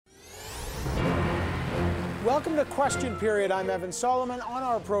Welcome to Question Period. I'm Evan Solomon. On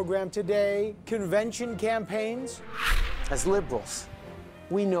our program today, convention campaigns. As liberals,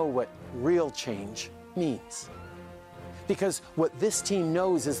 we know what real change means. Because what this team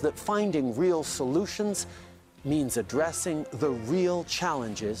knows is that finding real solutions means addressing the real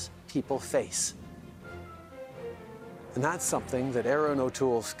challenges people face. And that's something that Erin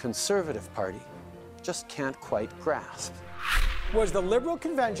O'Toole's Conservative Party just can't quite grasp. Was the Liberal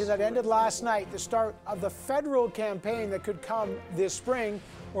convention that ended last night the start of the federal campaign that could come this spring,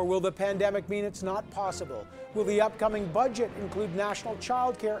 or will the pandemic mean it's not possible? Will the upcoming budget include national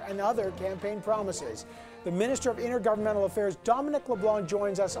childcare and other campaign promises? The Minister of Intergovernmental Affairs, Dominic LeBlanc,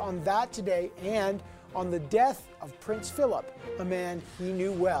 joins us on that today and on the death of Prince Philip, a man he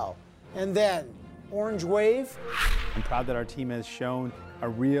knew well. And then, Orange Wave. I'm proud that our team has shown a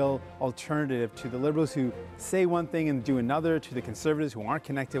real alternative to the Liberals who say one thing and do another, to the Conservatives who aren't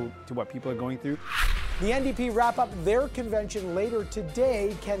connected to what people are going through. The NDP wrap up their convention later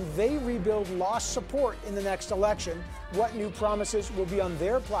today. Can they rebuild lost support in the next election? What new promises will be on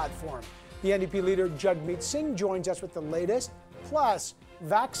their platform? The NDP leader Jagmeet Singh joins us with the latest, plus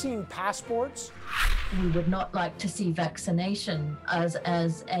vaccine passports. We would not like to see vaccination the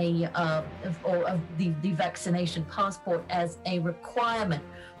vaccination passport as a requirement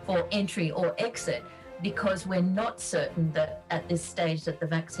for entry or exit, because we're not certain that at this stage that the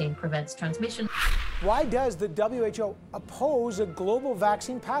vaccine prevents transmission. Why does the WHO oppose a global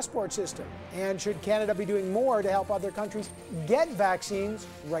vaccine passport system? And should Canada be doing more to help other countries get vaccines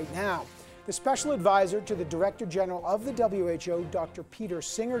right now? The special advisor to the Director General of the WHO, Dr. Peter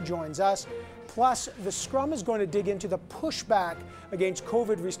Singer, joins us. Plus, the Scrum is going to dig into the pushback against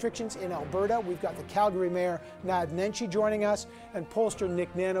COVID restrictions in Alberta. We've got the Calgary Mayor, Nad Nenshi, joining us, and pollster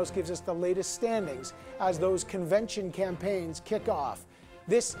Nick Nanos gives us the latest standings as those convention campaigns kick off.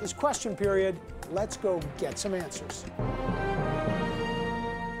 This is Question Period. Let's go get some answers.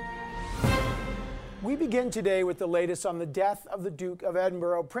 We begin today with the latest on the death of the Duke of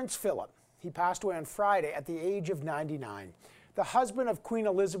Edinburgh, Prince Philip. He passed away on Friday at the age of 99. The husband of Queen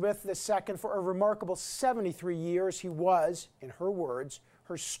Elizabeth II for a remarkable 73 years, he was, in her words,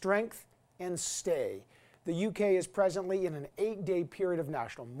 her strength and stay. The UK is presently in an 8-day period of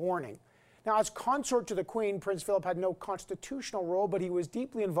national mourning. Now, as consort to the Queen, Prince Philip had no constitutional role, but he was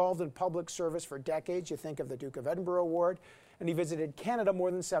deeply involved in public service for decades. You think of the Duke of Edinburgh Award, and he visited Canada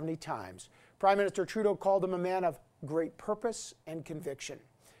more than 70 times. Prime Minister Trudeau called him a man of great purpose and conviction.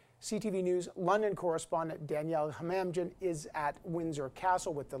 CTV News London correspondent Danielle Hamamdjian is at Windsor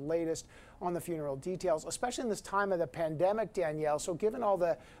Castle with the latest on the funeral details, especially in this time of the pandemic, Danielle. So given all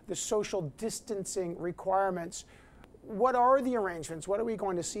the social distancing requirements, what are the arrangements? What are we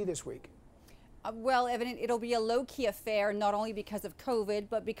going to see this week? Well, Evan, it'll be a low-key affair, not only because of COVID,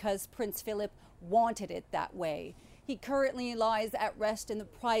 but because Prince Philip wanted it that way. He currently lies at rest in the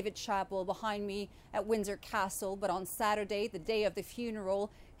private chapel behind me at Windsor Castle, but on Saturday, the day of the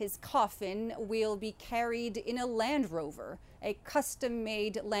funeral, his coffin will be carried in a Land Rover, a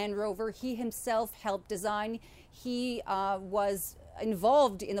custom-made Land Rover he himself helped design. He was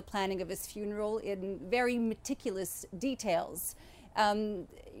involved in the planning of his funeral in very meticulous details.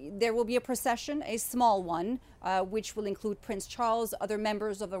 There will be a procession, a small one, which will include Prince Charles, other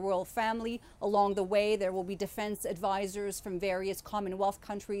members of the royal family. Along the way, there will be defense advisors from various Commonwealth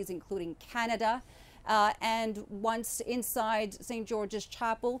countries, including Canada. And once inside St. George's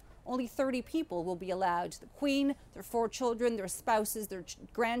Chapel, only 30 people will be allowed. The Queen, their 4 children, their spouses, their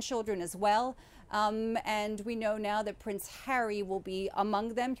grandchildren as well. And we know now that Prince Harry will be among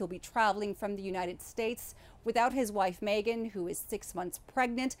them. He'll be traveling from the United States without his wife Meghan, who is 6 months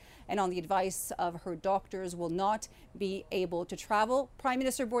pregnant and on the advice of her doctors will not be able to travel. Prime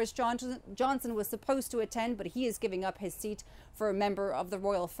Minister Boris Johnson was supposed to attend, but he is giving up his seat for a member of the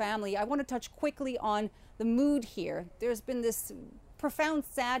royal family. I want to touch quickly on the mood here. There's been this profound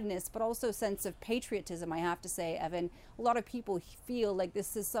sadness, but also a sense of patriotism, I have to say, Evan. A lot of people feel like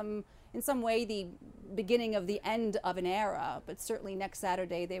this is in some way the beginning of the end of an era, but certainly next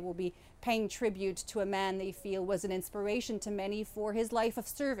Saturday they will be paying tribute to a man they feel was an inspiration to many for his life of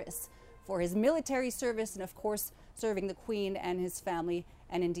service, for his military service, and of course serving the Queen and his family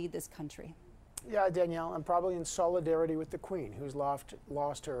and indeed this country. Yeah, Danielle, I'm probably in solidarity with the Queen, who's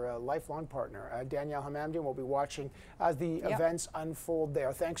lost her lifelong partner. Danielle Hamamdjian will be watching as the events unfold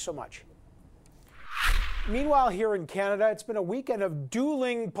there. Thanks so much. Meanwhile, here in Canada, it's been a weekend of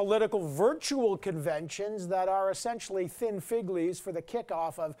dueling political virtual conventions that are essentially thin fig leaves for the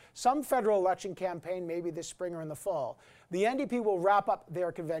kickoff of some federal election campaign, maybe this spring or in the fall. The NDP will wrap up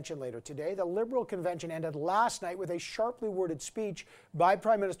their convention later today. The Liberal convention ended last night with a sharply worded speech by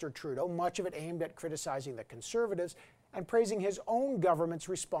Prime Minister Trudeau, much of it aimed at criticizing the Conservatives and praising his own government's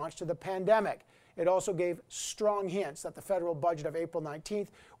response to the pandemic. It also gave strong hints that the federal budget of April 19th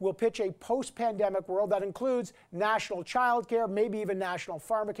will pitch a post-pandemic world that includes national childcare, maybe even national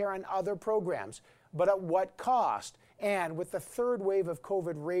pharmacare and other programs. But at what cost? And with the third wave of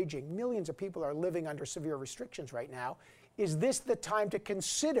COVID raging, millions of people are living under severe restrictions right now. Is this the time to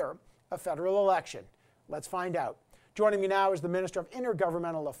consider a federal election? Let's find out. Joining me now is the Minister of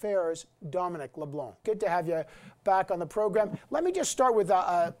Intergovernmental Affairs, Dominic LeBlanc. Good to have you back on the program. Let me just start with,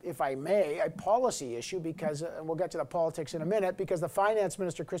 if I may, a policy issue, because, and we'll get to the politics in a minute, because the Finance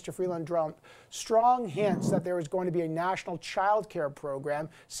Minister, Chrystia Freeland, dropped strong hints that there is going to be a national child care program,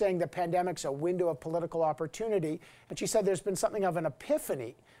 saying the pandemic's a window of political opportunity. And she said there's been something of an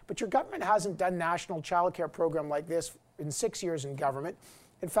epiphany. But your government hasn't done national child care program like this in 6 years in government.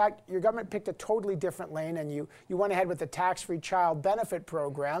 In fact, your government picked a totally different lane, and you went ahead with the tax-free child benefit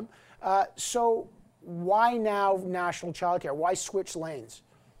program. So why now national child care? Why switch lanes?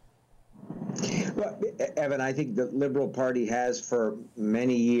 Well, Evan, I think the Liberal Party has for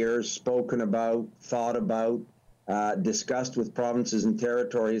many years spoken about, thought about, discussed with provinces and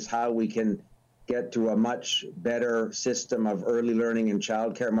territories how we can get to a much better system of early learning and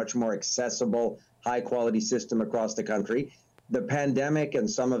childcare, much more accessible, high-quality system across the country. The pandemic and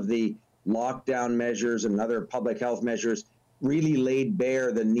some of the lockdown measures and other public health measures really laid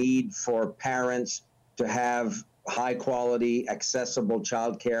bare the need for parents to have high-quality, accessible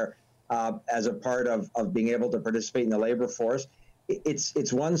childcare as a part of being able to participate in the labor force.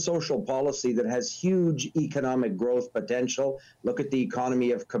 It's one social policy that has huge economic growth potential. Look at the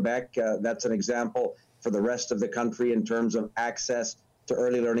economy of Quebec. That's an example for the rest of the country in terms of access to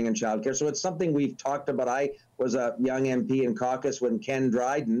early learning and childcare. So it's something we've talked about. I was a young MP in caucus when Ken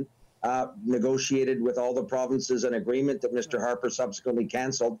Dryden negotiated with all the provinces an agreement that Mr. Harper subsequently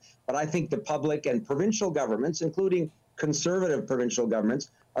canceled. But I think the public and provincial governments, including Conservative provincial governments,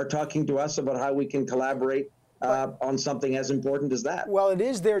 are talking to us about how we can collaborate on something as important as that. Well, it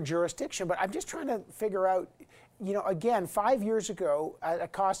is their jurisdiction, but I'm just trying to figure out, you know, again, 5 years ago, at a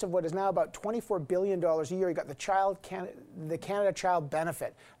cost of what is now about $24 billion a year, you got the Canada Child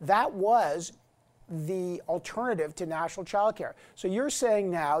Benefit. That was the alternative to national child care. So you're saying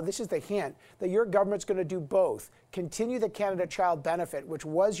now, this is the hint, that your government's going to do both. Continue the Canada Child Benefit, which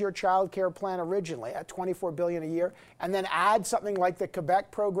was your child care plan originally at $24 billion a year, and then add something like the Quebec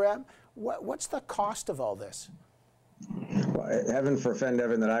program. What's the cost of all this? Well, heaven forfend,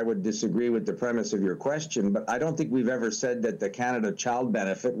 Evan, that I would disagree with the premise of your question, but I don't think we've ever said that the Canada Child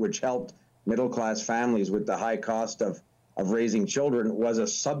Benefit, which helped middle-class families with the high cost of raising children, was a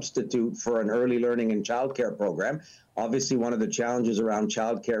substitute for an early learning and childcare program. Obviously, one of the challenges around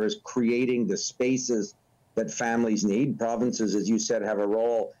childcare is creating the spaces that families need. Provinces, as you said, have a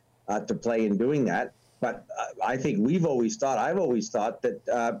role to play in doing that. But I think I've always thought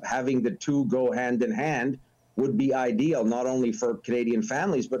that having the two go hand in hand would be ideal, not only for Canadian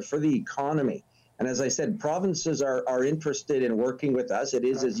families, but for the economy. And as I said, provinces are interested in working with us. It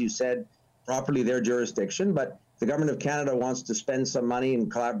is, as you said, properly their jurisdiction, but the Government of Canada wants to spend some money in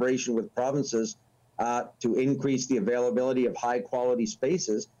collaboration with provinces to increase the availability of high-quality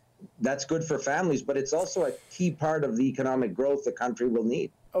spaces. That's good for families, but it's also a key part of the economic growth the country will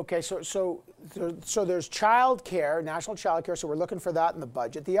need. Okay, so there's child care, national child care, so we're looking for that in the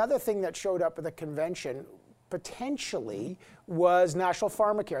budget. The other thing that showed up at the convention potentially was national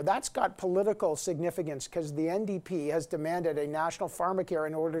pharmacare. That's got political significance because the NDP has demanded a national pharmacare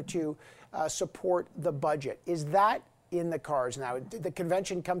in order to support the budget. Is that in the cards now? Did the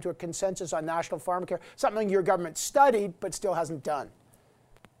convention come to a consensus on national pharmacare? Something your government studied but still hasn't done.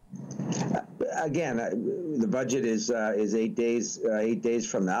 Again, the budget is 8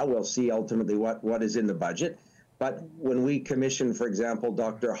 days from now. We'll see ultimately what is in the budget. But when we commissioned, for example,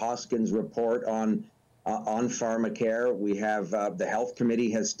 Dr. Hoskin's report on pharmacare, we have the Health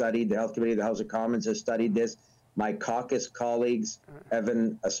Committee has studied, the Health Committee of the House of Commons has studied this. My caucus colleagues,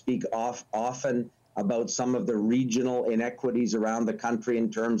 Evan, speak often about some of the regional inequities around the country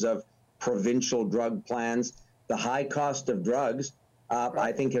in terms of provincial drug plans. The high cost of drugs,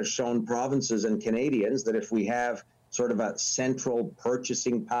 I think, has shown provinces and Canadians that if we have sort of a central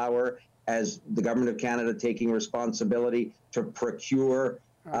purchasing power, as the Government of Canada taking responsibility to procure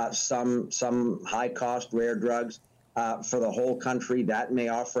some high-cost rare drugs for the whole country, that may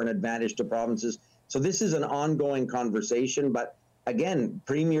offer an advantage to provinces. So this is an ongoing conversation. But again,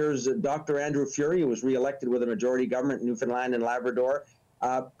 Premier's Dr. Andrew Furey, who was reelected with a majority government in Newfoundland and Labrador,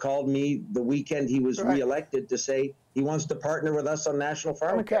 called me the weekend he was reelected to say he wants to partner with us on national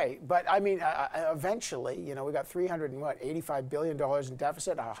pharmacare. Okay, but I mean, eventually, you know, we got $385 billion in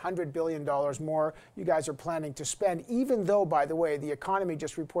deficit, $100 billion more you guys are planning to spend, even though, by the way, the economy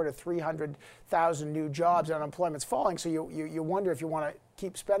just reported 300,000 new jobs and unemployment's falling. So you wonder if you want to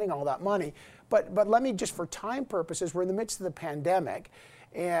keep spending all that money. But let me just, for time purposes, we're in the midst of the pandemic,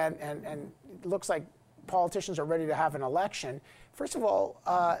 and it looks like politicians are ready to have an election. First of all,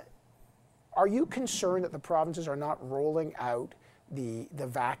 are you concerned that the provinces are not rolling out the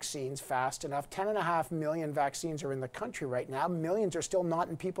vaccines fast enough? 10.5 million vaccines are in the country right now. Millions are still not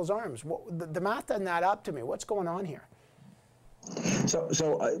in people's arms. The math doesn't add up to me. What's going on here?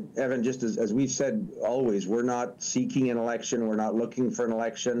 So Evan, just as we've said always, we're not seeking an election. We're not looking for an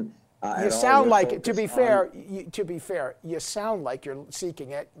election. You sound like it. To be fair, you sound like you're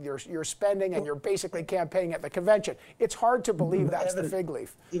seeking it. You're spending, and you're basically campaigning at the convention. It's hard to believe that's the fig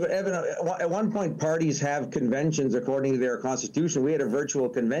leaf. But Evan, at one point, parties have conventions according to their constitution. We had a virtual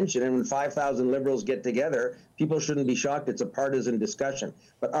convention, and when 5,000 Liberals get together, people shouldn't be shocked. It's a partisan discussion.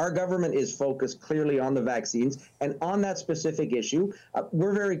 But our government is focused clearly on the vaccines, and on that specific issue,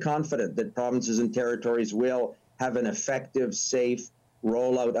 we're very confident that provinces and territories will have an effective, safe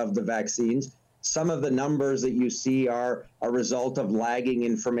rollout of the vaccines. Some of the numbers that you see are a result of lagging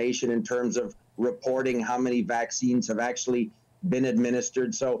information in terms of reporting how many vaccines have actually been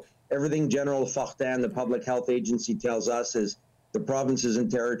administered. So everything General Fortin, the public health agency, tells us is the provinces and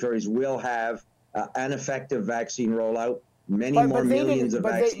territories will have an effective vaccine rollout. Many more millions of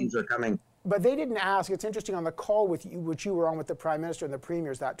vaccines are coming. But they didn't ask. It's interesting, on the call with you, which you were on with the Prime Minister and the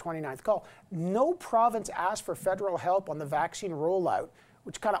Premiers, that 29th call, no province asked for federal help on the vaccine rollout,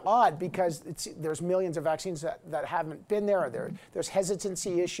 which is kind of odd because there's millions of vaccines that haven't been there. There's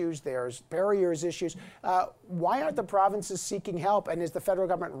hesitancy issues, there's barriers issues. Why aren't the provinces seeking help, and is the federal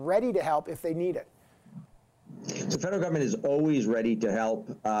government ready to help if they need it? The federal government is always ready to help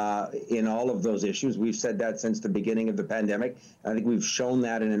in all of those issues. We've said that since the beginning of the pandemic. I think we've shown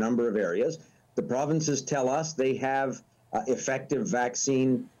that in a number of areas. The provinces tell us they have effective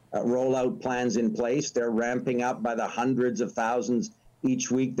vaccine rollout plans in place. They're ramping up by the hundreds of thousands each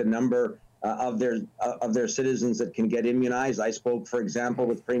week the number of their citizens that can get immunized. I spoke, for example,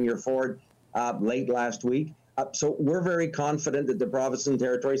 with Premier Ford late last week. So we're very confident that the provinces and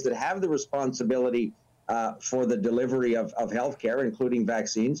territories that have the responsibility for the delivery of health care, including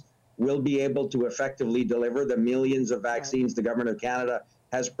vaccines, will be able to effectively deliver the millions of vaccines the Government of Canada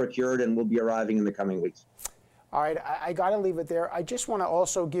has procured and will be arriving in the coming weeks. All right, I got to leave it there. I just want to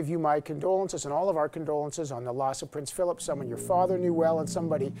also give you my condolences and all of our condolences on the loss of Prince Philip, someone your father knew well and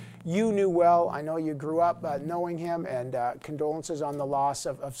somebody you knew well. I know you grew up knowing him, and condolences on the loss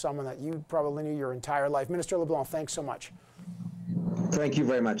of someone that you probably knew your entire life. Minister LeBlanc, thanks so much. Thank you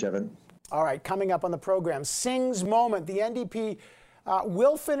very much, Evan. All right, coming up on the program, Singh's moment. The NDP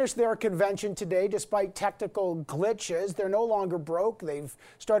will finish their convention today despite technical glitches. They're no longer broke. They've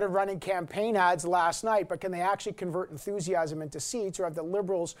started running campaign ads last night, but can they actually convert enthusiasm into seats, or have the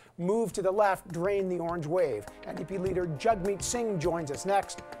Liberals move to the left, drain the orange wave? NDP leader Jagmeet Singh joins us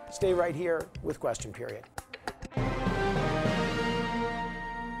next. Stay right here with Question Period.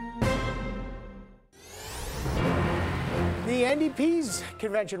 The NDP's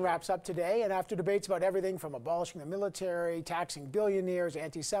convention wraps up today, and after debates about everything from abolishing the military, taxing billionaires,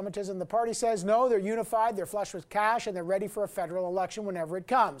 anti-Semitism, the party says no, they're unified, they're flush with cash, and they're ready for a federal election whenever it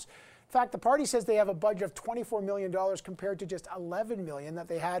comes. In fact, the party says they have a budget of $24 million compared to just $11 million that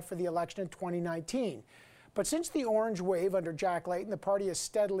they had for the election in 2019. But since the orange wave under Jack Layton, the party has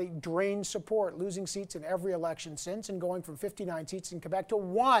steadily drained support, losing seats in every election since and going from 59 seats in Quebec to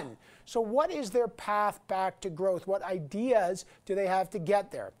 1. So what is their path back to growth? What ideas do they have to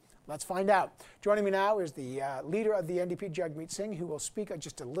get there? Let's find out. Joining me now is the leader of the NDP, Jagmeet Singh, who will speak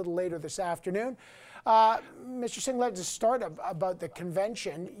just a little later this afternoon. Mr. Singh, let's start about the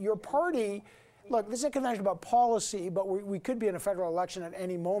convention. Your party, look, this is a convention about policy, but we could be in a federal election at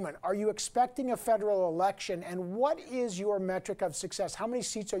any moment. Are you expecting a federal election, and what is your metric of success? How many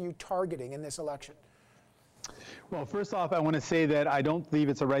seats are you targeting in this election? Well, first off, I want to say that I don't believe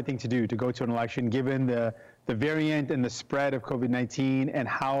it's the right thing to do to go to an election given the variant and the spread of COVID-19 and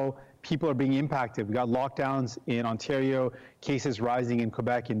how people are being impacted. We got lockdowns in Ontario, cases rising in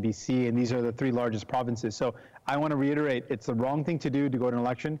Quebec and BC, and these are the three largest provinces. So I want to reiterate, it's the wrong thing to do to go to an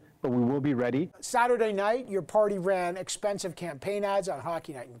election, but we will be ready. Saturday night, your party ran expensive campaign ads on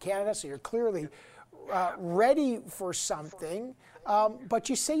Hockey Night in Canada, so you're clearly ready for something. But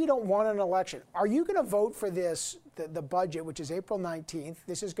you say you don't want an election. Are you going to vote for this, the budget, which is April 19th?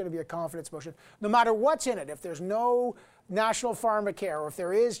 This is going to be a confidence motion, no matter what's in it. If there's no national pharmacare, or if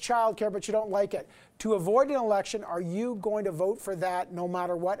there is childcare but you don't like it, to avoid an election, are you going to vote for that no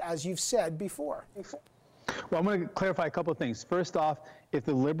matter what, as you've said before? Well, I'm going to clarify a couple of things. First off, if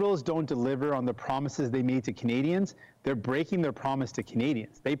the Liberals don't deliver on the promises they made to Canadians, they're breaking their promise to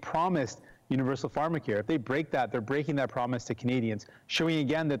Canadians. They promised universal pharmacare. If they break that, they're breaking that promise to Canadians, showing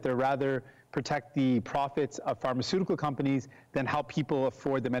again that they're rather protect the profits of pharmaceutical companies than help people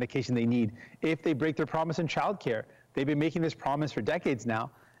afford the medication they need. If they break their promise in childcare, they've been making this promise for decades now.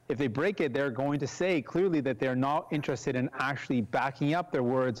 If they break it, they're going to say clearly that they're not interested in actually backing up their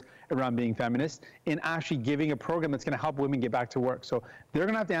words around being feminist, in actually giving a program that's going to help women get back to work. So they're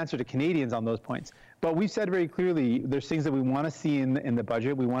going to have to answer to Canadians on those points. But we've said very clearly, there's things that we want to see in the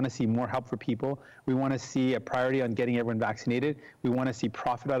budget. We want to see more help for people. We want to see a priority on getting everyone vaccinated. We want to see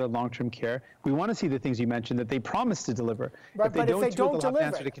profit out of long-term care. We want to see the things you mentioned that they promised to deliver. Right, if they don't deliver, they'll have to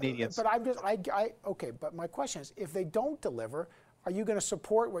answer to Canadians. But okay, but my question is, if they don't deliver, are you going to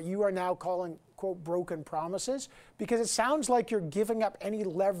support what you are now calling, quote, broken promises? Because it sounds like you're giving up any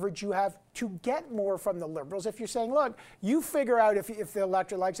leverage you have to get more from the Liberals. If you're saying, look, you figure out if the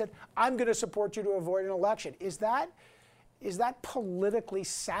electorate likes it, I'm going to support you to avoid an election. Is that politically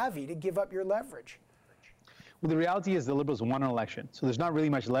savvy to give up your leverage? Well, the reality is the Liberals won an election, so there's not really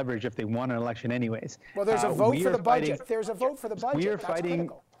much leverage if they won an election anyways. Well, there's a vote for the budget. There's a vote for the budget. That's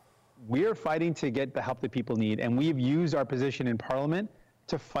critical. We are fighting to get the help that people need, and we've used our position in Parliament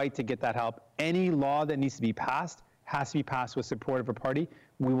to fight to get that help. Any law that needs to be passed has to be passed with support of a party.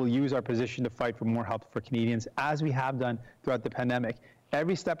 We will use our position to fight for more help for Canadians, as we have done throughout the pandemic.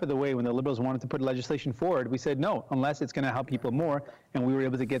 Every step of the way, when the Liberals wanted to put legislation forward, we said no, unless it's going to help people more, and we were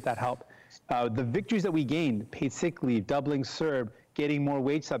able to get that help. The victories that we gained, paid sick leave, doubling CERB, getting more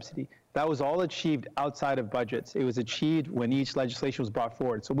wage subsidy, that was all achieved outside of budgets. It was achieved when each legislation was brought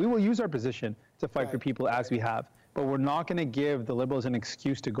forward. So we will use our position to fight for people as we have. But we're not going to give the Liberals an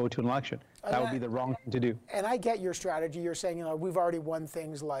excuse to go to an election. That would be the wrong thing to do. And I get your strategy. You're saying, we've already won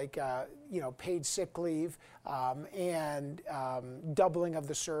things like, paid sick leave and doubling of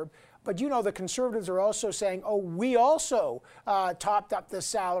the CERB. But the Conservatives are also saying, we also topped up the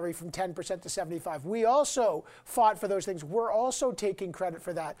salary from 10% to 75%. We also fought for those things. We're also taking credit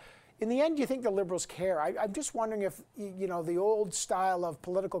for that. In the end, do you think the Liberals care? I'm just wondering if, the old style of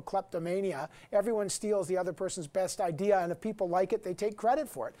political kleptomania, everyone steals the other person's best idea, and if people like it, they take credit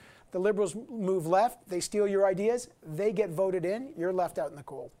for it. The Liberals move left, they steal your ideas, they get voted in, you're left out in the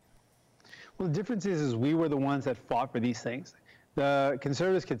cold. Well, the difference is we were the ones that fought for these things. The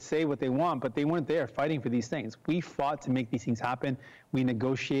Conservatives could say what they want, but they weren't there fighting for these things. We fought to make these things happen. We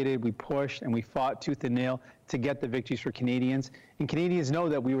negotiated, we pushed, and we fought tooth and nail to get the victories for Canadians. And Canadians know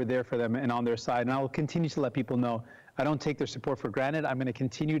that we were there for them and on their side. And I will continue to let people know I don't take their support for granted. I'm going to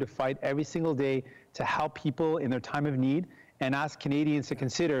continue to fight every single day to help people in their time of need and ask Canadians to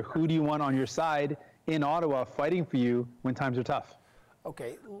consider who do you want on your side in Ottawa fighting for you when times are tough.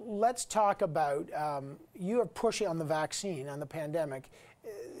 Okay, let's talk about, you are pushing on the vaccine, on the pandemic.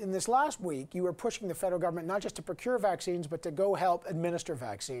 In this last week, you were pushing the federal government not just to procure vaccines, but to go help administer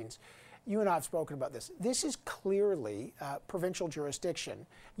vaccines. You and I have spoken about this. This is clearly provincial jurisdiction.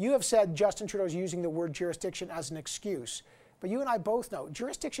 You have said Justin Trudeau is using the word jurisdiction as an excuse. But you and I both know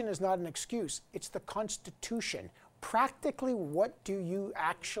jurisdiction is not an excuse. It's the Constitution. Practically, what do you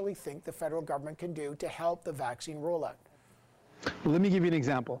actually think the federal government can do to help the vaccine rollout? Well, let me give you an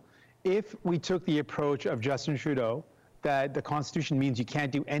example. If we took the approach of Justin Trudeau, that the Constitution means you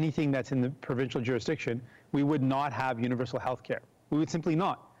can't do anything that's in the provincial jurisdiction, we would not have universal health care. We would simply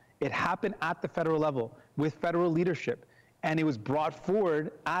not. It happened at the federal level with federal leadership, and it was brought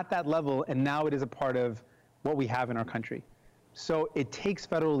forward at that level, and now it is a part of what we have in our country. So it takes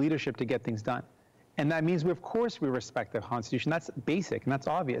federal leadership to get things done. And that means, of course, we respect the Constitution. That's basic and that's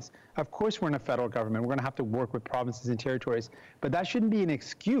obvious. Of course, we're in a federal government. We're going to have to work with provinces and territories. But that shouldn't be an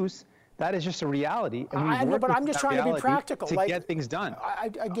excuse. That is just a reality. And I know, but I'm just trying to be practical. To get things done.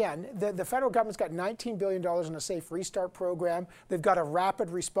 Again, the federal government's got $19 billion in a Safe Restart program. They've got a rapid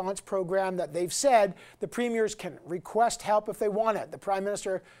response program that they've said the premiers can request help if they want it. The Prime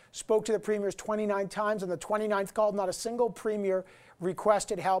Minister spoke to the premiers 29 times. On the 29th call, not a single premier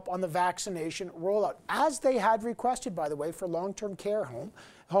requested help on the vaccination rollout, as they had requested, by the way, for long-term care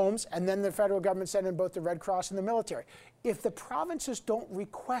homes, and then the federal government sent in both the Red Cross and the military. If the provinces don't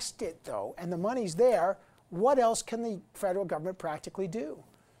request it, though, and the money's there, what else can the federal government practically do?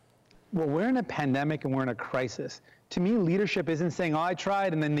 Well, we're in a pandemic and we're in a crisis. To me, leadership isn't saying, I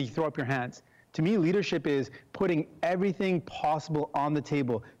tried, and then you throw up your hands. To me, leadership is putting everything possible on the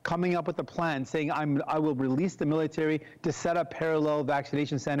table, coming up with a plan, saying I will release the military to set up parallel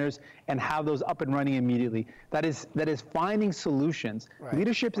vaccination centers and have those up and running immediately. That is finding solutions. Right.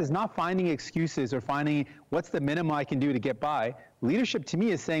 Leadership is not finding excuses or finding what's the minimum I can do to get by. Leadership to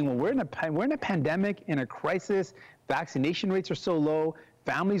me is saying, well, we're in a pandemic, in a crisis. Vaccination rates are so low.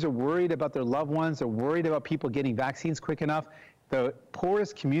 Families are worried about their loved ones. They're worried about people getting vaccines quick enough. The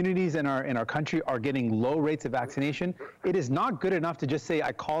poorest communities in our country are getting low rates of vaccination. It is not good enough to just say,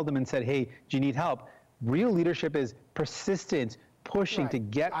 I called them and said, hey, do you need help? Real leadership is persistent, pushing to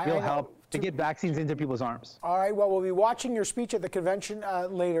get real help, to get vaccines into people's arms. All right, well, we'll be watching your speech at the convention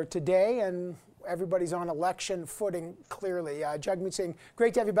later today, and everybody's on election footing, clearly. Jagmeet Singh,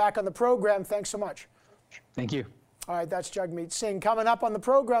 great to have you back on the program. Thanks so much. Thank you. All right, that's Jagmeet Singh. Coming up on the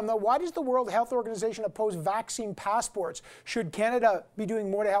program, though, why does the World Health Organization oppose vaccine passports? Should Canada be doing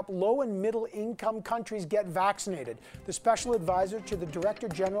more to help low and middle income countries get vaccinated? The special advisor to the Director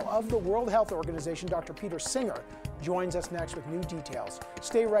General of the World Health Organization, Dr. Peter Singer, joins us next with new details.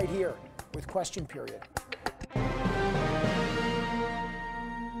 Stay right here with Question Period.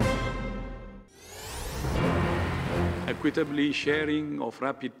 Equitably sharing of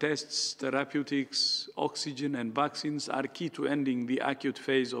rapid tests, therapeutics, oxygen, and vaccines are key to ending the acute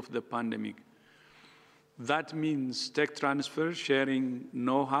phase of the pandemic. That means tech transfer, sharing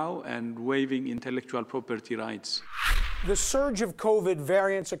know-how, and waiving intellectual property rights. The surge of COVID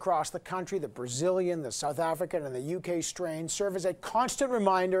variants across the country, the Brazilian, the South African, and the UK strains, serve as a constant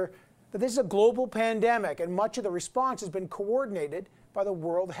reminder that this is a global pandemic, and much of the response has been coordinated by the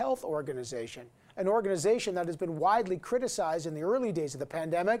World Health Organization, an organization that has been widely criticized in the early days of the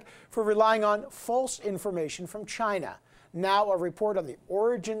pandemic for relying on false information from China. Now, a report on the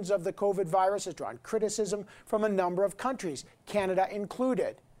origins of the COVID virus has drawn criticism from a number of countries, Canada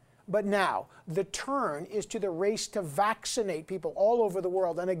included. But now, the turn is to the race to vaccinate people all over the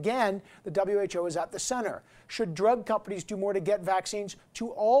world. And again, the WHO is at the center. Should drug companies do more to get vaccines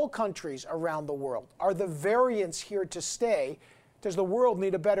to all countries around the world? Are the variants here to stay? Does the world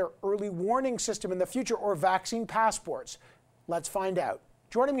need a better early warning system in the future or vaccine passports? Let's find out.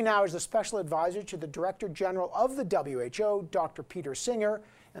 Joining me now is the special advisor to the Director General of the WHO, Dr. Peter Singer.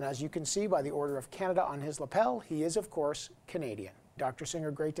 And as you can see by the Order of Canada on his lapel, he is, of course, Canadian. Dr. Singer,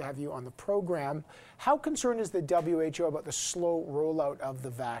 great to have you on the program. How concerned is the WHO about the slow rollout of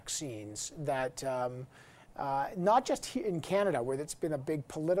the vaccines that not just here in Canada, where it's been a big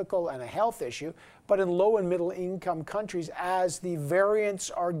political and a health issue, but in low and middle income countries as the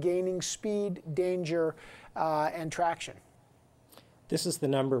variants are gaining speed, danger, and traction? This is the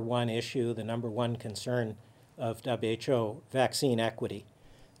number one issue, the number one concern of WHO, vaccine equity.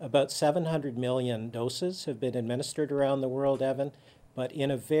 About 700 million doses have been administered around the world, Evan, but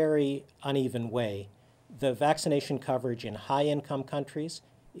in a very uneven way. The vaccination coverage in high-income countries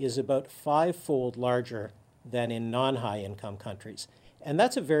is about 5-fold larger than in non-high-income countries. And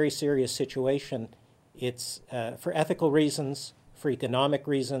that's a very serious situation. It's for ethical reasons, for economic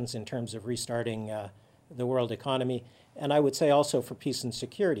reasons in terms of restarting the world economy, and I would say also for peace and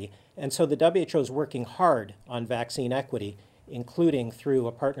security. And so the WHO is working hard on vaccine equity, including through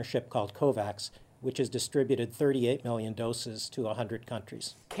a partnership called COVAX, which has distributed 38 million doses to 100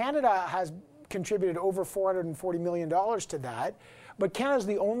 countries. Canada has contributed over $440 million to that, but Canada is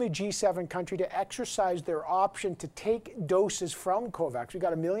the only G7 country to exercise their option to take doses from COVAX. We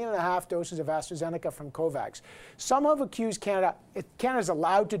got 1.5 million doses of AstraZeneca from COVAX. Some have accused Canada, Canada's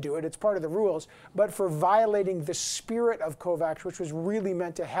allowed to do it, it's part of the rules, but for violating the spirit of COVAX, which was really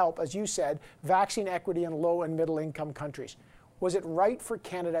meant to help, as you said, vaccine equity in low and middle income countries. Was it right for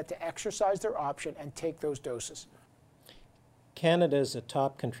Canada to exercise their option and take those doses? Canada is a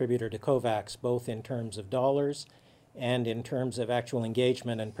top contributor to COVAX, both in terms of dollars and in terms of actual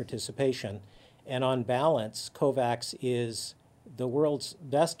engagement and participation. And on balance, COVAX is the world's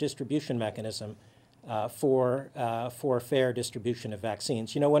best distribution mechanism for fair distribution of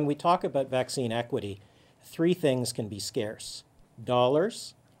vaccines. You know, when we talk about vaccine equity, 3 things can be scarce.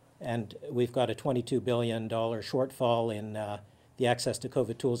 Dollars, and we've got a $22 billion shortfall in the Access to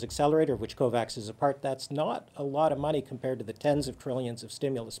COVID Tools Accelerator, which COVAX is a part. That's not a lot of money compared to the tens of trillions of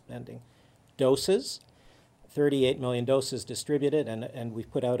stimulus spending. Doses, 38 million doses distributed, and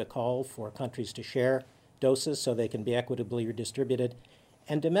we've put out a call for countries to share doses so they can be equitably redistributed.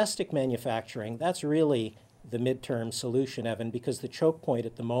 And domestic manufacturing, that's really the midterm solution, Evan, because the choke point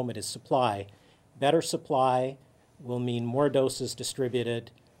at the moment is supply. Better supply will mean more doses distributed,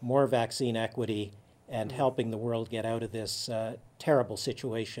 more vaccine equity, and helping the world get out of this terrible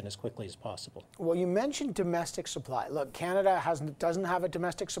situation as quickly as possible. Well, you mentioned domestic supply. Look, Canada doesn't have a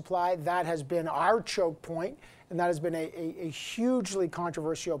domestic supply. That has been our choke point, and that has been a hugely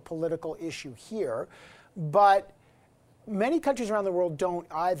controversial political issue here. But many countries around the world don't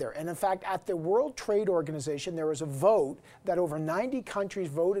either. And in fact, at the World Trade Organization, there was a vote that over 90 countries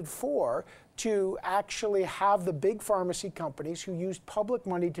voted for to actually have the big pharmacy companies who used public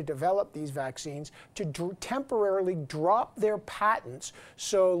money to develop these vaccines to temporarily drop their patents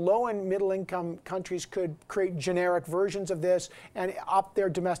so low and middle income countries could create generic versions of this and up their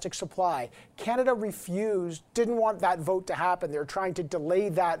domestic supply. Canada refused, didn't want that vote to happen. They're trying to delay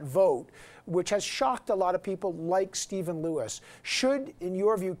that vote, which has shocked a lot of people like Stephen Lewis. Should, in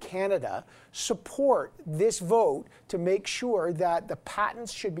your view, Canada support this vote to make sure that the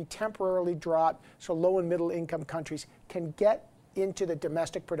patents should be temporarily dropped so low and middle income countries can get into the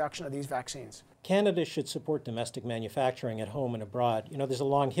domestic production of these vaccines? Canada should support domestic manufacturing at home and abroad. You know, there's a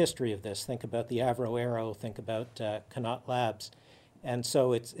long history of this. Think about the Avro Aero, think about Connaught Labs. And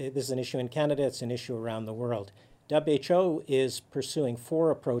so this is an issue in Canada, it's an issue around the world. WHO is pursuing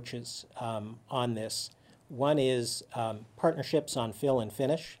 4 approaches on this. One is partnerships on fill and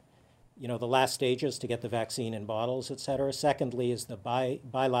finish, you know, the last stages to get the vaccine in bottles, et cetera. Secondly is the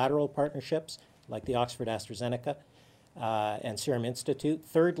bilateral partnerships, like the Oxford AstraZeneca and Serum Institute.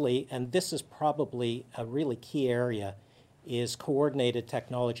 Thirdly, and this is probably a really key area, is coordinated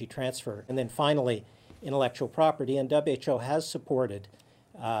technology transfer. And then finally, intellectual property. And WHO has supported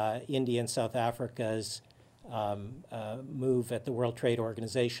India and South Africa's move at the World Trade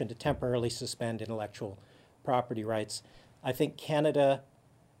Organization to temporarily suspend intellectual property rights. I think Canada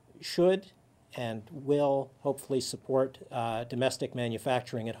should and will hopefully support domestic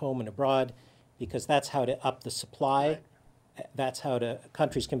manufacturing at home and abroad, because that's how to up the supply. That's how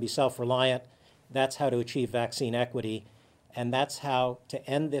countries can be self-reliant. That's how to achieve vaccine equity. And that's how to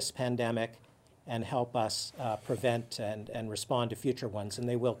end this pandemic and help us prevent and respond to future ones, and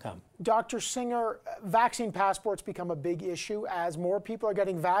they will come. Dr. Singer, vaccine passports become a big issue as more people are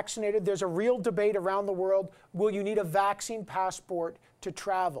getting vaccinated. There's a real debate around the world. Will you need a vaccine passport to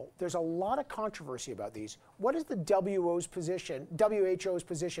travel? There's a lot of controversy about these. What is the WHO's position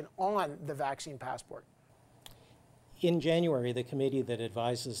on the vaccine passport? In January, the committee that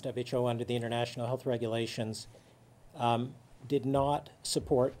advises WHO under the international health regulations did not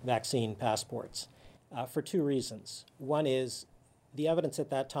support vaccine passports for 2 reasons. One is the evidence at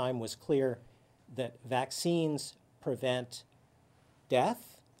that time was clear that vaccines prevent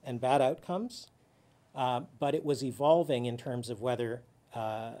death and bad outcomes, but it was evolving in terms of whether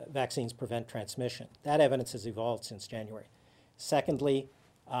vaccines prevent transmission. That evidence has evolved since January. Secondly,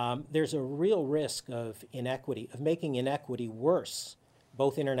 there's a real risk of inequity, of making inequity worse,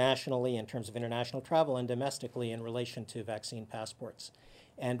 both internationally in terms of international travel and domestically in relation to vaccine passports.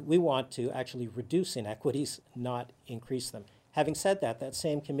 And we want to actually reduce inequities, not increase them. Having said that, that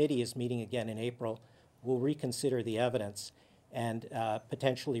same committee is meeting again in April, will reconsider the evidence and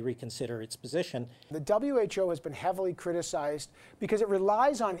potentially reconsider its position. The WHO has been heavily criticized because it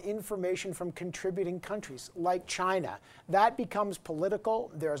relies on information from contributing countries like China. That becomes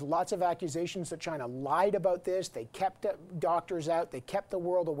political. There's lots of accusations that China lied about this. They kept doctors out. They kept the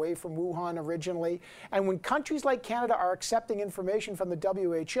world away from Wuhan originally. And when countries like Canada are accepting information from the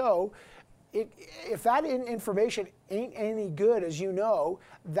WHO, if that information ain't any good, as you know,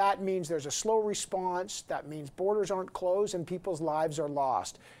 that means there's a slow response, that means borders aren't closed and people's lives are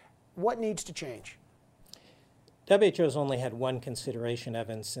lost. What needs to change? WHO's only had one consideration,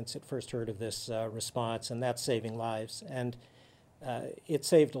 Evan, since it first heard of this response, and that's saving lives. And it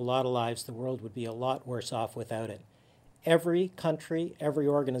saved a lot of lives. The world would be a lot worse off without it. Every country, every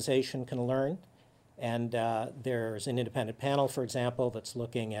organization can learn, and there's an independent panel, for example, that's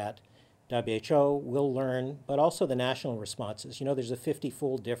looking at WHO will learn, but also the national responses. You know, there's a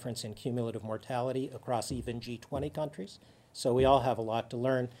 50-fold difference in cumulative mortality across even G20 countries. So we all have a lot to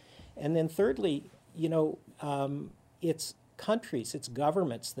learn. And then thirdly, you know, it's countries, it's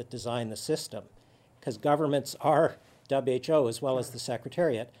governments that design the system, because governments are WHO as well as the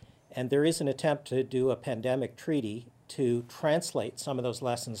Secretariat. And there is an attempt to do a pandemic treaty to translate some of those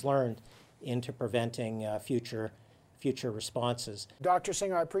lessons learned into preventing future responses. Dr.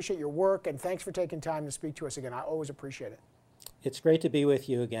 Singer, I appreciate your work, and thanks for taking time to speak to us again. I always appreciate it. It's great to be with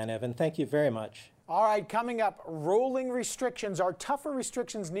you again, Evan. Thank you very much. All right, coming up, rolling restrictions. Are tougher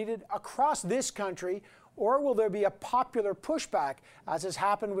restrictions needed across this country, Or will there be a popular pushback, as has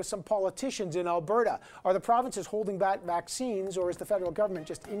happened with some politicians in Alberta? Are the provinces holding back vaccines, or is the federal government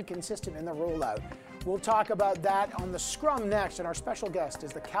just inconsistent in the rollout? We'll talk about that on the Scrum next, and our special guest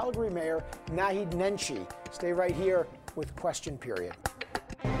is the Calgary Mayor, Naheed Nenshi. Stay right here with Question Period.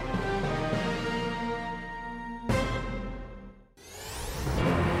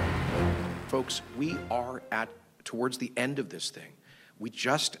 Folks, we are towards the end of this thing. We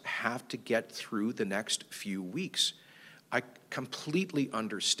just have to get through the next few weeks. I completely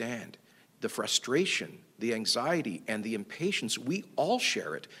understand the frustration, the anxiety, and the impatience. We all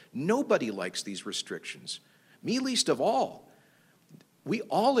share it. Nobody likes these restrictions, me least of all. We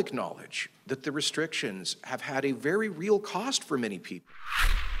all acknowledge that the restrictions have had a very real cost for many people.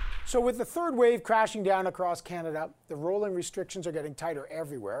 So with the third wave crashing down across Canada, the rolling restrictions are getting tighter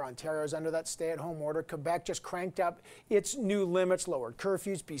everywhere. Ontario's under that stay-at-home order. Quebec just cranked up its new limits, lowered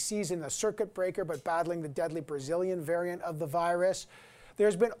curfews. BC's in the circuit breaker, but battling the deadly Brazilian variant of the virus.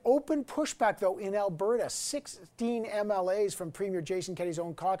 There's been open pushback, though, in Alberta. 16 MLAs from Premier Jason Kenney's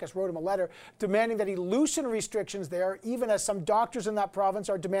own caucus wrote him a letter demanding that he loosen restrictions there, even as some doctors in that province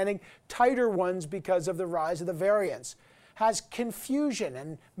are demanding tighter ones because of the rise of the variants. Has confusion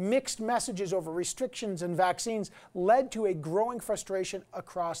and mixed messages over restrictions and vaccines led to a growing frustration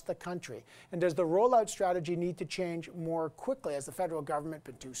across the country? And does the rollout strategy need to change more quickly? Has the federal government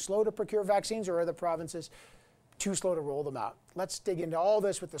been too slow to procure vaccines, or are the provinces too slow to roll them out? Let's dig into all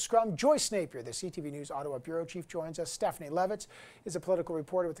this with the Scrum. Joyce Napier, the CTV News Ottawa Bureau Chief, joins us. Stephanie Levitz is a political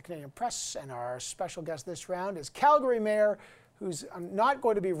reporter with the Canadian Press, and our special guest this round is Calgary Mayor, who's not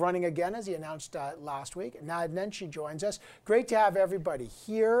going to be running again, as he announced last week. Naheed Nenshi joins us. Great to have everybody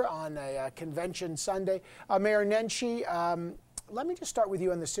here on a convention Sunday. Mayor Nenshi, let me just start with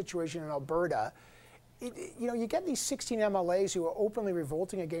you on the situation in Alberta. You get these 16 MLAs who are openly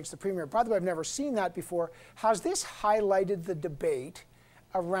revolting against the Premier. By the way, I've never seen that before. Has this highlighted the debate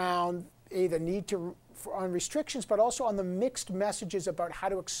around the need on restrictions, but also on the mixed messages about how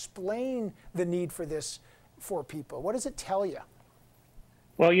to explain the need for this for people? What does it tell you?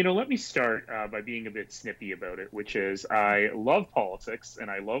 Well, let me start by being a bit snippy about it, which is I love politics and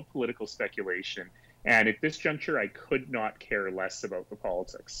I love political speculation. And at this juncture, I could not care less about the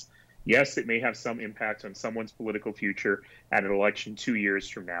politics. Yes, it may have some impact on someone's political future at an election 2 years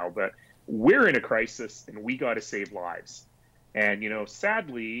from now, but we're in a crisis and we got to save lives. And,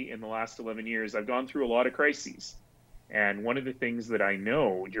 sadly, in the last 11 years, I've gone through a lot of crises. And one of the things that I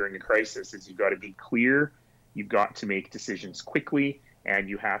know during a crisis is you've got to be clear, you've got to make decisions quickly, and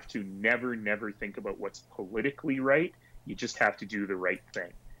you have to never think about what's politically right. You just have to do the right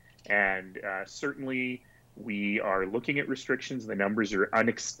thing. And certainly we are looking at restrictions. The numbers are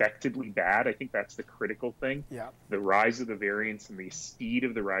unexpectedly bad. I think that's the critical thing. Yeah. The rise of the variants and the speed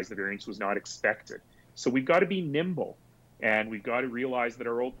of the rise of the variants was not expected. So we've got to be nimble, and we've got to realize that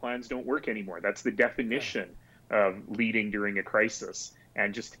our old plans don't work anymore. That's the definition of leading during a crisis,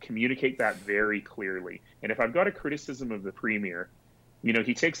 and just to communicate that very clearly. And if I've got a criticism of the Premier,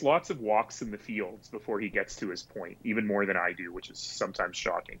 he takes lots of walks in the fields before he gets to his point, even more than I do, which is sometimes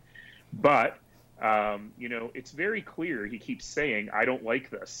shocking. But, it's very clear he keeps saying, I don't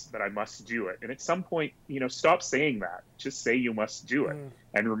like this, but I must do it. And at some point, stop saying that. Just say you must do it.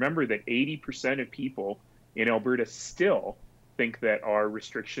 And remember that 80% of people in Alberta still think that our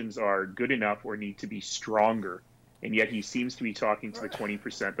restrictions are good enough or need to be stronger. And yet he seems to be talking to the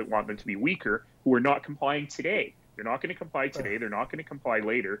 20% that want them to be weaker, who are not complying today. They're not going to comply today. They're not going to comply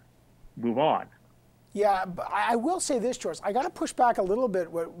later. Move on. Yeah, but I will say this, George. I got to push back a little bit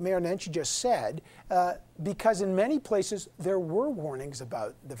what Mayor Nenshi just said, because in many places there were warnings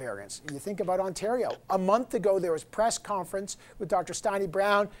about the variants. You think about Ontario. A month ago there was press conference with Dr. Steiny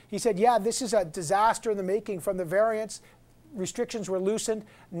Brown. He said, yeah, this is a disaster in the making from the variants. Restrictions were loosened.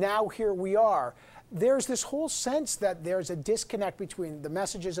 Now here we are. There's this whole sense that there's a disconnect between the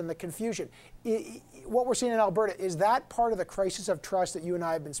messages and the confusion. What we're seeing in Alberta, is that part of the crisis of trust that you and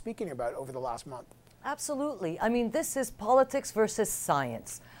I have been speaking about over the last month? Absolutely. I mean, this is politics versus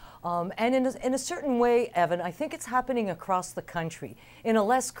science. And in a certain way, Evan, I think it's happening across the country in a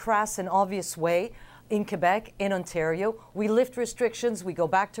less crass and obvious way. In Quebec, in Ontario, we lift restrictions, we go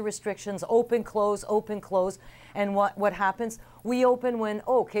back to restrictions, open, close, open, close. And what happens? We open when,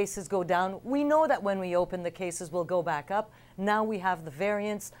 cases go down. We know that when we open, the cases will go back up. Now we have the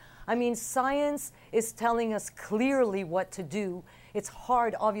variants. I mean, science is telling us clearly what to do. It's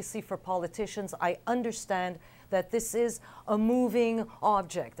hard, obviously, for politicians. I understand that this is a moving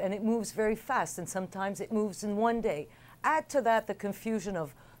object, and it moves very fast, and sometimes it moves in one day. Add to that the confusion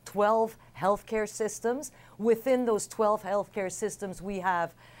of 12 healthcare systems. Within those 12 healthcare systems, we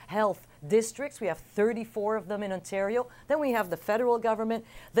have health districts. We have 34 of them in Ontario. Then we have the federal government.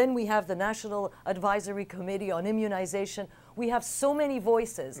 Then we have the National Advisory Committee on Immunization. We have so many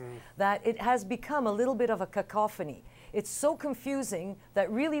voices that it has become a little bit of a cacophony. It's so confusing that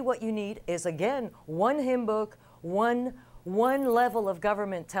really what you need is, again, one hymn book, one level of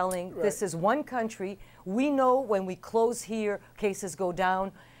government telling this is one country. We know when we close here, cases go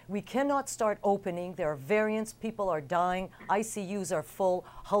down. We cannot start opening. There are variants. People are dying. ICUs are full.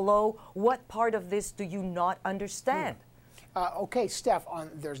 Hello, what part of this do you not understand? Okay, Steph,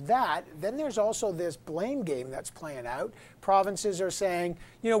 there's that. Then there's also this blame game that's playing out. Provinces are saying,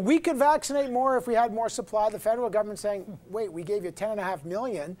 we could vaccinate more if we had more supply. The federal government's saying, wait, we gave you 10.5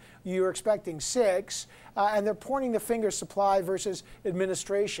 million. You're expecting 6. And they're pointing the finger, supply versus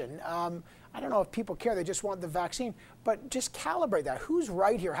administration. I don't know if people care. They just want the vaccine. But just calibrate that. Who's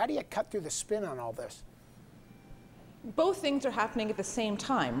right here? How do you cut through the spin on all this? Both things are happening at the same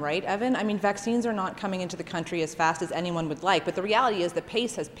time, right, Evan? I mean, vaccines are not coming into the country as fast as anyone would like, but the reality is the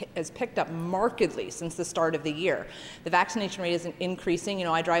pace has picked up markedly since the start of the year. The vaccination rate is increasing.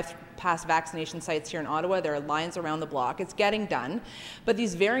 I drive past vaccination sites here in Ottawa. There are lines around the block. It's getting done. But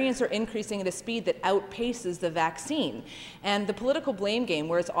these variants are increasing at a speed that outpaces the vaccine. And the political blame game,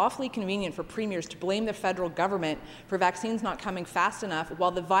 where it's awfully convenient for premiers to blame the federal government for vaccines not coming fast enough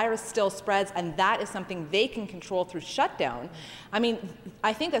while the virus still spreads, and that is something they can control through shutdown. I mean,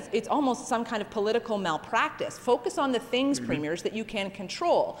 I think it's almost some kind of political malpractice. Focus on the things, premiers, that you can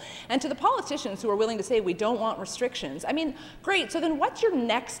control. And to the politicians who are willing to say we don't want restrictions, I mean, great. So then what's your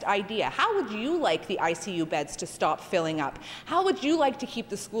next idea? How would you like the ICU beds to stop filling up? How would you like to keep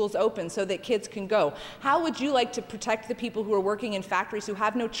the schools open so that kids can go? How would you like to protect the people who are working in factories who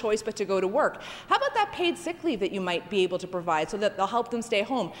have no choice but to go to work? How about that paid sick leave that you might be able to provide so that they'll help them stay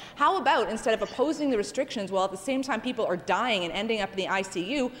home? How about, instead of opposing the restrictions while at the same time people are dying and ending up in the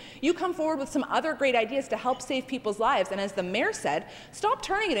ICU, you come forward with some other great ideas to help save people's lives? And as the mayor said, stop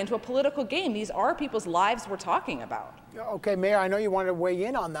turning it into a political game. These are people's lives we're talking about. Okay, Mayor, I know you wanted to weigh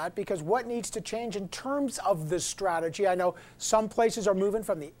in on that, because what needs to change in terms of this strategy? I know some places are moving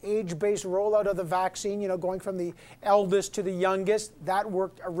from the age-based rollout of the vaccine, going from the eldest to the youngest. That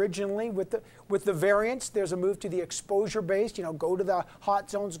worked originally with the variants. There's a move to the exposure-based, go to the hot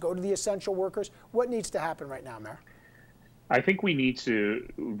zones, go to the essential workers. What needs to happen right now, Mayor? I think we need to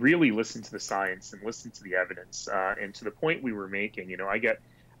really listen to the science and listen to the evidence. And to the point we were making,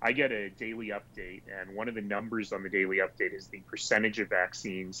 I get a daily update, and one of the numbers on the daily update is the percentage of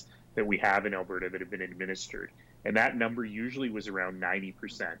vaccines that we have in Alberta that have been administered. And that number usually was around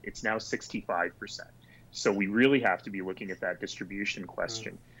 90%. It's now 65%. So we really have to be looking at that distribution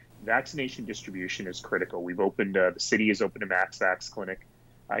question. Vaccination distribution is critical. We've opened, the city has opened a MaxVax clinic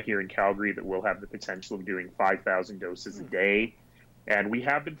here in Calgary that will have the potential of doing 5,000 doses a day. And we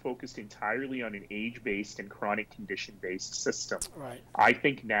have been focused entirely on an age-based and chronic condition-based system. Right. I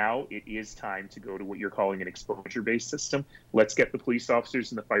think now it is time to go to what you're calling an exposure-based system. Let's get the police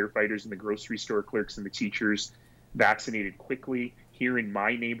officers and the firefighters and the grocery store clerks and the teachers vaccinated quickly. Here in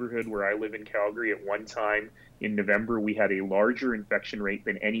my neighborhood where I live in Calgary, at one time in November, we had a larger infection rate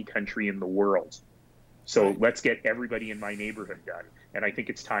than any country in the world. So let's get everybody in my neighborhood done. And I think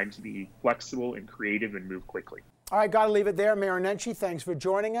it's time to be flexible and creative and move quickly. All right, got to leave it there. Mayor Nenshi, thanks for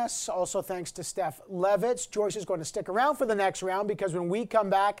joining us. Also, thanks to Steph Levitz. Joyce is going to stick around for the next round, because when we come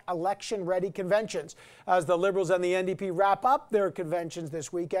back, election-ready conventions. As the Liberals and the NDP wrap up their conventions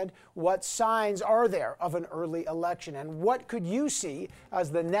this weekend, what signs are there of an early election? And what could you see as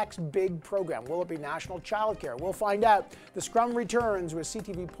the next big program? Will it be national childcare? We'll find out. The Scrum returns with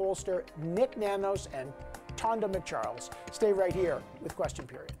CTV pollster Nick Nanos and Tonda McCharles. Stay right here with Question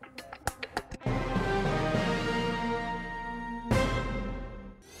Period.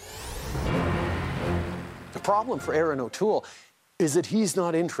 The problem for Erin O'Toole is that he's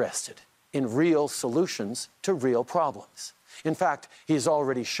not interested in real solutions to real problems. In fact, he's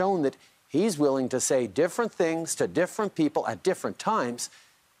already shown that he's willing to say different things to different people at different times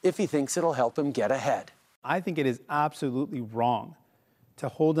if he thinks it'll help him get ahead. I think it is absolutely wrong to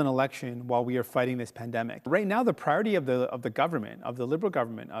hold an election while we are fighting this pandemic. Right now, the priority of the government, of the Liberal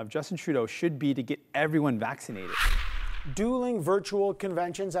government, of Justin Trudeau, should be to get everyone vaccinated. Dueling virtual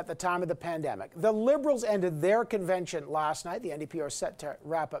conventions at the time of the pandemic. The Liberals ended their convention last night. The NDP are set to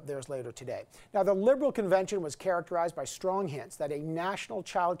wrap up theirs later today. Now, the Liberal convention was characterized by strong hints that a national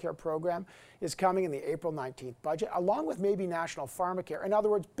childcare program is coming in the April 19th budget, along with maybe national pharmacare. In other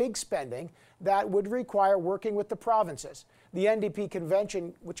words, big spending that would require working with the provinces. The NDP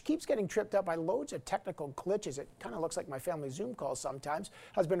convention, which keeps getting tripped up by loads of technical glitches, it kind of looks like my family Zoom calls sometimes,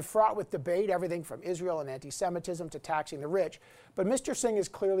 has been fraught with debate, everything from Israel and anti-Semitism to taxing the rich. But Mr. Singh is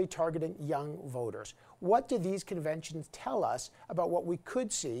clearly targeting young voters. What do these conventions tell us about what we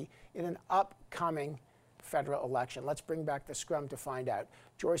could see in an upcoming federal election? Let's bring back the scrum to find out.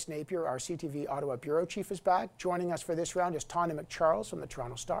 Joyce Napier, our CTV Ottawa Bureau Chief, is back. Joining us for this round is Tonda McCharles from the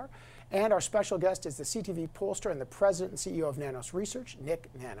Toronto Star. And our special guest is the CTV pollster and the president and CEO of Nanos Research, Nick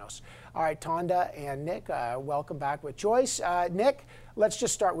Nanos. All right, Tonda and Nick, welcome back with Joyce. Nick, let's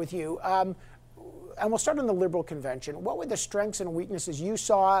just start with you. And we'll start on the Liberal convention. What were the strengths and weaknesses you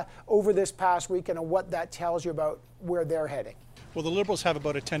saw over this past weekend and what that tells you about where they're heading? Well, the Liberals have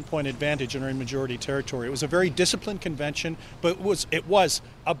about a 10-point advantage and are in majority territory. It was a very disciplined convention, but it was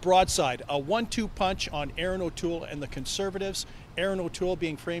a broadside, a 1-2 punch on Erin O'Toole and the Conservatives. Erin O'Toole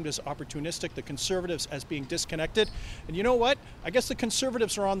being framed as opportunistic, the Conservatives as being disconnected. And you know what? I guess the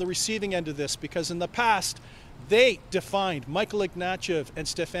Conservatives are on the receiving end of this because in the past, they defined Michael Ignatieff and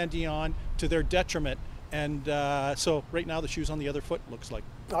Stéphane Dion to their detriment. And so right now the shoe's on the other foot, looks like.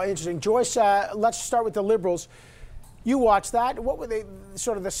 Oh, interesting. Joyce, let's start with the Liberals. You watched that. What were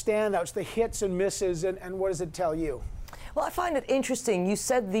sort of the standouts, the hits and misses, and what does it tell you? Well, I find it interesting. You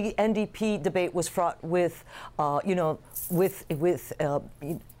said the NDP debate was fraught with,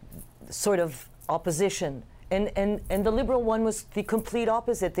 sort of opposition. And the Liberal one was the complete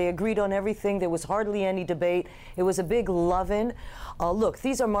opposite. They agreed on everything. There was hardly any debate. It was a big love-in. Look,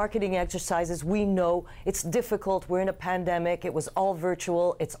 these are marketing exercises. We know it's difficult. We're in a pandemic. It was all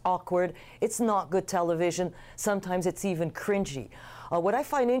virtual. It's awkward. It's not good television. Sometimes it's even cringy. What I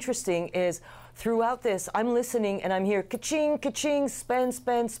find interesting is throughout this, I'm listening and I'm here, ka-ching, ka-ching, spend,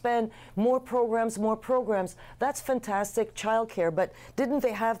 spend, spend, more programs, more programs. That's fantastic, childcare, but didn't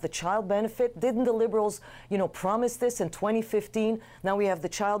they have the child benefit? Didn't the Liberals, promise this in 2015? Now we have the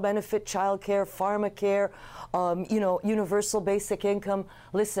child benefit, childcare, pharmacare, universal basic income.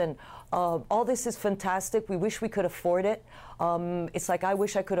 Listen, all this is fantastic. We wish we could afford it. It's like I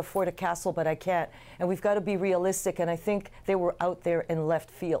wish I could afford a castle, but I can't. And we've got to be realistic, and I think they were out there in left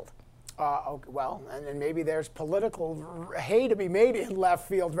field. Okay, well, and maybe there's political hay to be made in left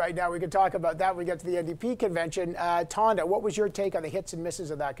field right now. We can talk about that when we get to the NDP convention. Tonda, what was your take on the hits and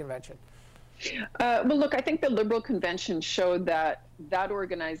misses of that convention? Well, look, I think the Liberal convention showed that that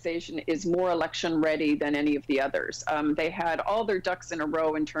organization is more election ready than any of the others. They had all their ducks in a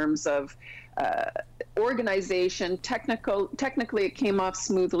row in terms of organization. Technically, it came off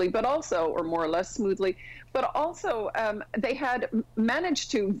smoothly, but also, or more or less smoothly, but also they had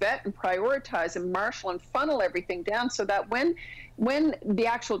managed to vet and prioritize and marshal and funnel everything down so that when the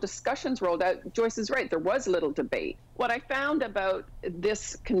actual discussions rolled out, Joyce is right, there was little debate. What I found about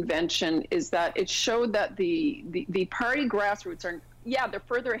this convention is that it showed that the party grassroots are, they're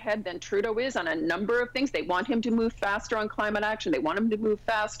further ahead than Trudeau is on a number of things. They want him to move faster on climate action. They want him to move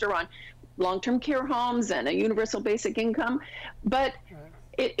faster on long-term care homes and a universal basic income. But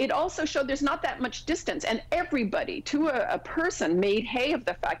it also showed there's not that much distance, and everybody, to a person, made hay of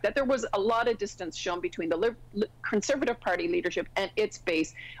the fact that there was a lot of distance shown between the Conservative Party leadership and its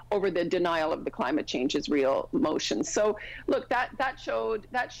base over the denial of the climate change is real motion. So, look, that showed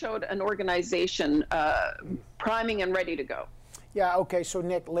an organization priming and ready to go. Yeah, okay, so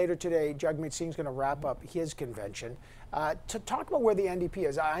Nick, later today, Jagmeet Singh's going to wrap up his convention. To talk about where the NDP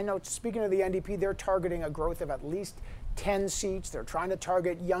is, I know, speaking of the NDP, they're targeting a growth of at least 10 seats. They're trying to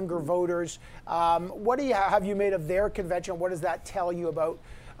target younger voters. What have you made of their convention? What does that tell you about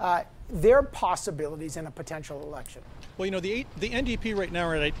their possibilities in a potential election? Well, the NDP right now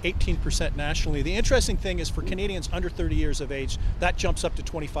are at 18% nationally. The interesting thing is for Canadians under 30 years of age, that jumps up to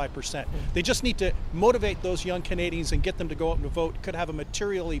 25%. They just need to motivate those young Canadians and get them to go out and vote. It could have a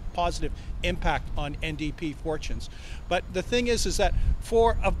materially positive impact on NDP fortunes. But the thing is that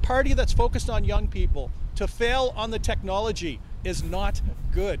for a party that's focused on young people, to fail on the technology is not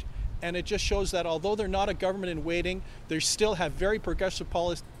good. And it just shows that although they're not a government in waiting, they still have very progressive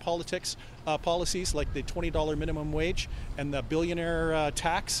policies like the $20 minimum wage and the billionaire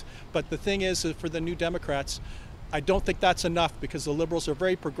tax. But the thing is, for the New Democrats, I don't think that's enough because the Liberals are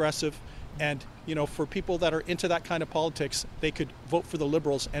very progressive. And, for people that are into that kind of politics, they could vote for the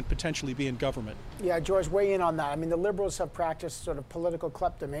Liberals and potentially be in government. Yeah, George, weigh in on that. I mean, the Liberals have practiced sort of political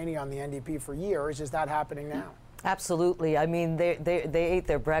kleptomania on the NDP for years. Is that happening now? Absolutely. I mean, they ate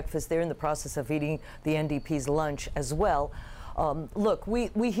their breakfast. They're in the process of eating the NDP's lunch as well. Look,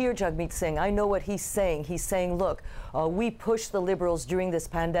 we hear Jagmeet Singh. I know what he's saying. He's saying, look, we pushed the Liberals during this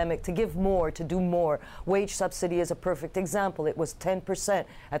pandemic to give more, to do more. Wage subsidy is a perfect example. It was 10%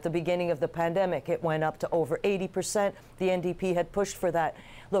 at the beginning of the pandemic. It went up to over 80%. The NDP had pushed for that.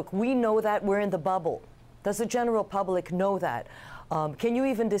 Look, we know that. We're in the bubble. Does the general public know that? Can you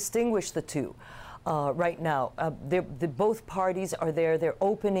even distinguish the two? Right now, both parties are there. They're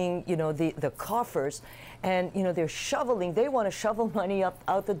opening, the coffers, and they're shoveling. They want to shovel money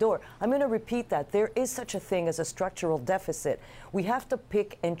out the door. I'm going to repeat that. There is such a thing as a structural deficit. We have to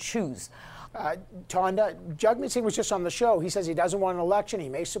pick and choose. Tonda, Jagmeet Singh was just on the show. He says he doesn't want an election. He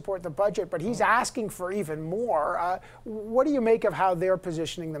may support the budget, but he's asking for even more. What do you make of how they're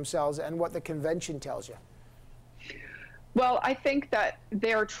positioning themselves and what the convention tells you? Well, I think that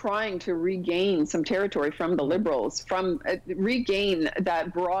they're trying to regain some territory from the Liberals, regain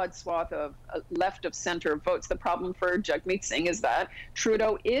that broad swath of left of center votes. The problem for Jagmeet Singh is that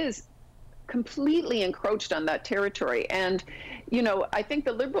Trudeau is completely encroached on that territory. And, I think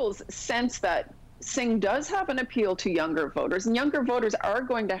the Liberals sense that Singh does have an appeal to younger voters, and younger voters are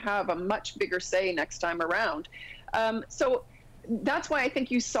going to have a much bigger say next time around. So that's why I think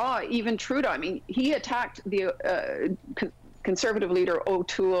you saw even Trudeau. I mean, he attacked the Conservative leader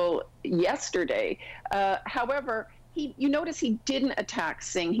O'Toole yesterday. However, you notice he didn't attack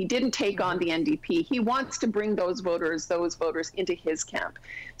Singh. He didn't take on the NDP. He wants to bring those voters into his camp.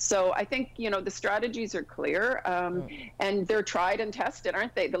 So I think, the strategies are clear, and they're tried and tested,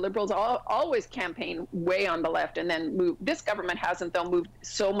 aren't they? The Liberals always campaign way on the left and then move. This government hasn't, though, moved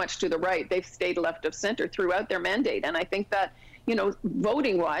so much to the right. They've stayed left of center throughout their mandate. And I think that,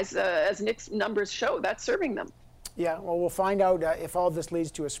 voting-wise, as Nick's numbers show, that's serving them. Yeah, well, we'll find out if all this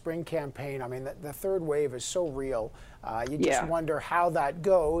leads to a spring campaign. I mean, the third wave is so real. You just wonder how that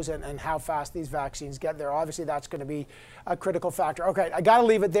goes and how fast these vaccines get there. Obviously, that's going to be a critical factor. Okay, I got to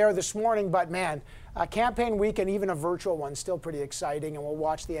leave it there this morning, but man, campaign week and even a virtual one, still pretty exciting, and we'll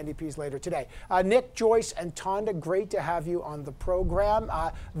watch the NDPs later today. Nick, Joyce, and Tonda, great to have you on the program.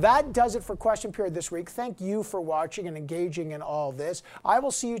 That does it for Question Period this week. Thank you for watching and engaging in all this. I will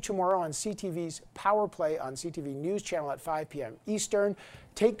see you tomorrow on CTV's Power Play on CTV News Channel at 5 p.m. Eastern.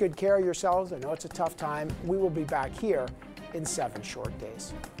 Take good care of yourselves. I know it's a tough time. We will be back here in 7 short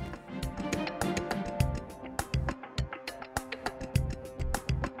days.